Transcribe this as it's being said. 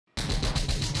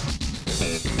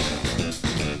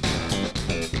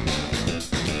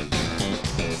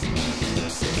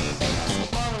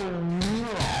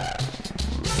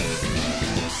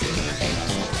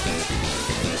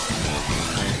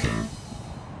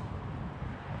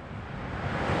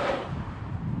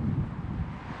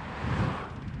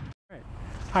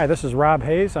Hi, this is Rob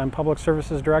Hayes. I'm Public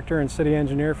Services Director and City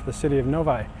Engineer for the City of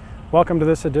Novi. Welcome to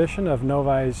this edition of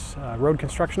Novi's Road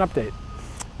Construction Update.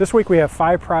 This week we have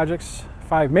five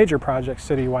major projects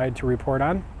citywide to report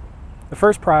on. The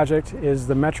first project is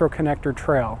the Metro Connector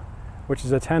Trail, which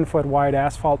is a 10-foot wide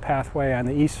asphalt pathway on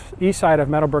the east side of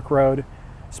Meadowbrook Road,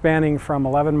 spanning from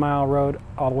 11 Mile Road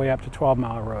all the way up to 12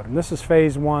 Mile Road. And this is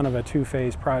phase one of a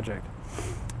two-phase project.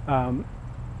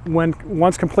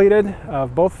 Once completed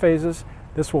of both phases,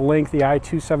 this will link the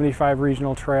I-275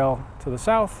 Regional Trail to the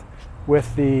south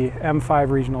with the M5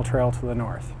 Regional Trail to the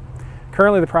north.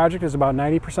 Currently the project is about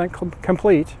 90%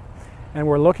 complete, and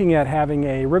we're looking at having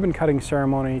a ribbon cutting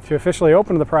ceremony to officially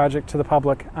open the project to the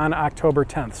public on October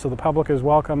 10th. So the public is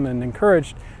welcome and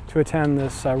encouraged to attend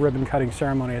this ribbon cutting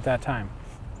ceremony at that time.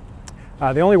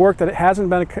 The only work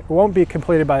that won't be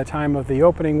completed by the time of the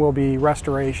opening will be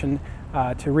restoration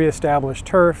to reestablish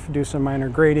turf, do some minor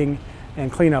grading, and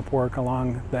cleanup work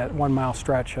along that 1 mile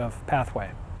stretch of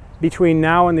pathway. Between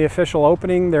now and the official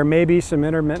opening, there may be some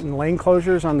intermittent lane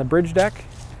closures on the bridge deck,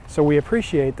 so we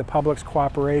appreciate the public's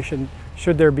cooperation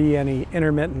should there be any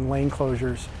intermittent lane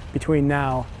closures between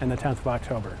now and the 10th of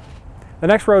October. The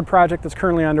next road project that's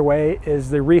currently underway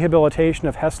is the rehabilitation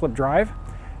of Heslip Drive.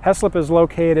 Heslip is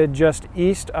located just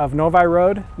east of Novi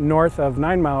Road, north of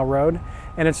 9 Mile Road,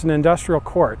 and it's an industrial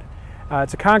court.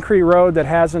 It's a concrete road that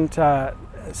hasn't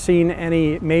seen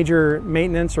any major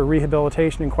maintenance or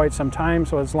rehabilitation in quite some time,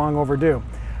 so it's long overdue.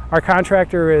 Our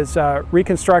contractor is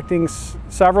reconstructing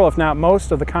several, if not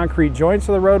most, of the concrete joints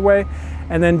of the roadway,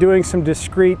 and then doing some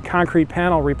discrete concrete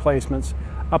panel replacements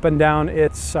up and down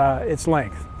its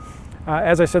length.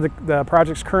 As I said, the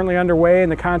project's currently underway,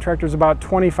 and the contractor is about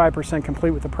 25%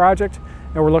 complete with the project,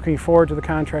 and we're looking forward to the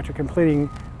contractor completing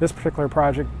this particular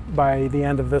project by the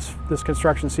end of this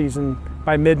construction season,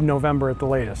 by mid-November at the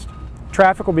latest.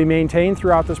 Traffic will be maintained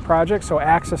throughout this project, so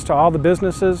access to all the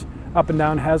businesses up and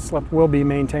down Heslip will be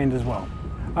maintained as well.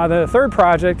 The third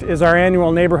project is our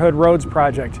annual Neighborhood Roads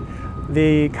project.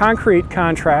 The concrete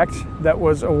contract that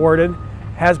was awarded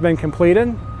has been completed.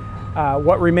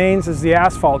 What remains is the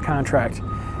asphalt contract.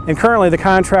 And currently the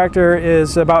contractor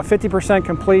is about 50%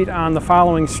 complete on the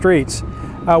following streets.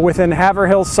 Within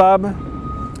Haverhill Sub,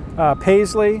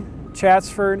 Paisley,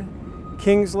 Chatsford,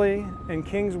 Kingsley, and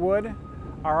Kingswood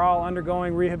are all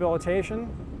undergoing rehabilitation.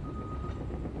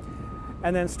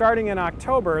 And then starting in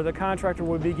October, the contractor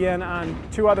will begin on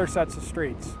two other sets of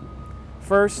streets.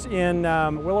 First in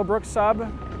Willowbrook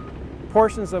Sub,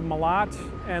 portions of Malott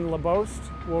and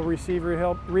LaBost will receive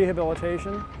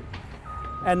rehabilitation.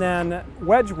 And then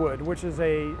Wedgwood, which is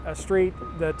a street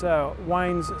that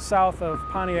winds south of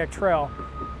Pontiac Trail,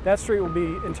 that street will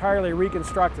be entirely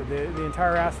reconstructed. The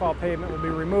entire asphalt pavement will be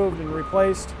removed and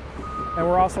replaced, and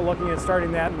we're also looking at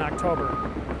starting that in October.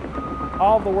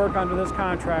 All of the work under this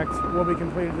contract will be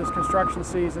completed this construction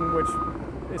season, which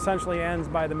essentially ends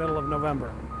by the middle of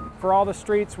November. For all the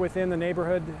streets within the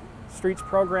Neighborhood Streets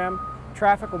program,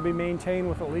 traffic will be maintained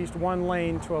with at least one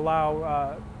lane to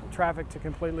allow traffic to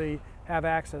completely have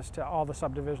access to all the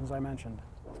subdivisions I mentioned.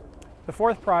 The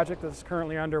fourth project that's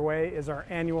currently underway is our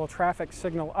annual traffic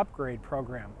signal upgrade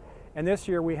program. And this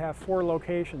year we have 4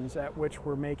 locations at which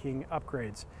we're making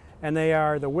upgrades. And they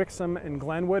are the Wixom and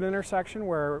Glenwood intersection,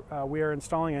 where we are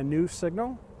installing a new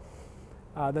signal.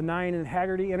 The 9 and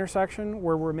Haggerty intersection,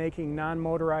 where we're making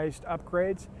non-motorized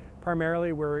upgrades.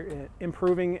 Primarily we're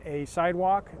improving a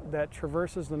sidewalk that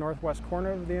traverses the northwest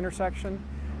corner of the intersection.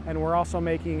 And we're also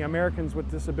making Americans with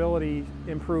Disability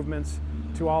improvements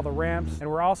to all the ramps. And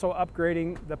we're also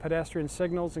upgrading the pedestrian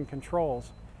signals and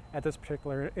controls at this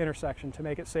particular intersection to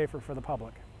make it safer for the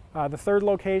public. The third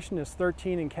location is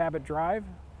 13 and Cabot Drive,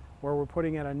 where we're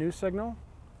putting in a new signal.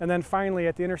 And then finally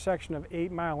at the intersection of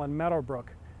 8 Mile and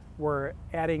Meadowbrook, we're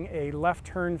adding a left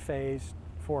turn phase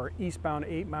for eastbound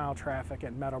 8 Mile traffic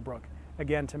at Meadowbrook,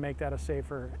 again to make that a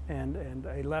safer and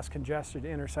a less congested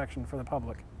intersection for the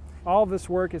public. All of this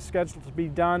work is scheduled to be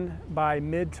done by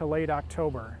mid to late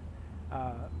October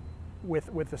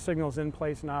with the signals in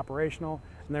place and operational,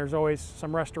 and there's always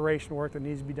some restoration work that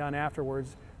needs to be done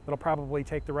afterwards that'll probably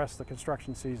take the rest of the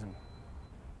construction season.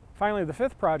 Finally, the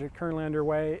fifth project currently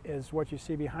underway is what you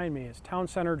see behind me. It's Town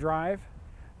Center Drive.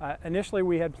 Initially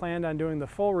we had planned on doing the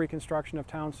full reconstruction of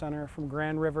Town Center from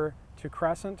Grand River to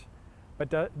Crescent, but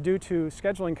due to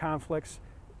scheduling conflicts,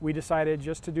 we decided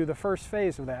just to do the first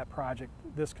phase of that project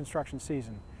this construction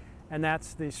season. And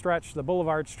that's the stretch, the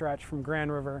boulevard stretch from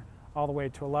Grand River all the way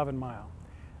to 11 Mile.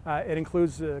 It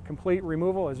includes the complete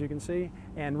removal, as you can see,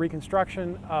 and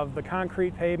reconstruction of the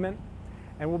concrete pavement,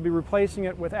 and we'll be replacing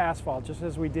it with asphalt, just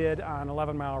as we did on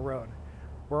 11 Mile Road.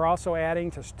 We're also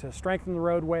adding, to strengthen the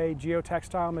roadway,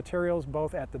 geotextile materials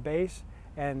both at the base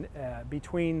and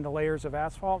between the layers of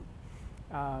asphalt.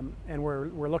 And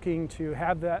we're looking to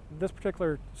have this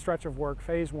particular stretch of work,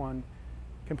 phase 1,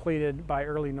 completed by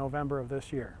early November of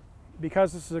this year.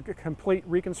 Because this is a complete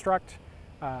reconstruct,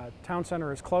 town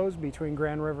center is closed between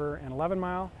Grand River and 11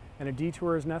 Mile, and a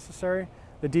detour is necessary.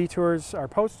 The detours are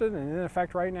posted and in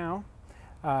effect right now,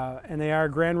 and they are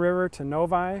Grand River to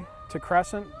Novi to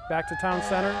Crescent, back to town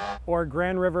center, or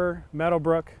Grand River,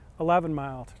 Meadowbrook, 11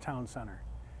 Mile to town center,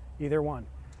 either one.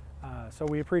 So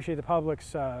we appreciate the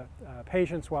public's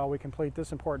patience while we complete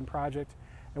this important project,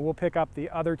 and we'll pick up the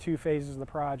other 2 phases of the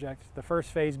project. The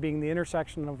first phase being the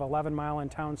intersection of 11 Mile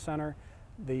and town center,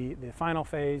 the final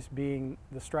phase being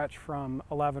the stretch from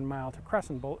 11 Mile to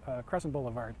Crescent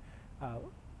Boulevard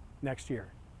next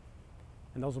year.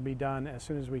 And those will be done as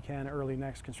soon as we can, early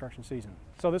next construction season.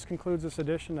 So this concludes this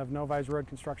edition of Novi's Road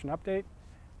Construction Update.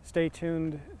 Stay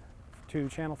tuned to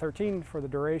Channel 13 for the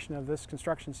duration of this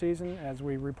construction season as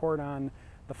we report on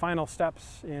the final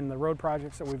steps in the road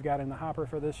projects that we've got in the hopper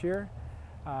for this year.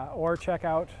 Or check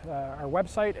out our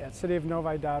website at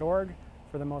cityofnovi.org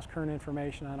for the most current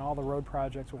information on all the road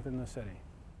projects within the city.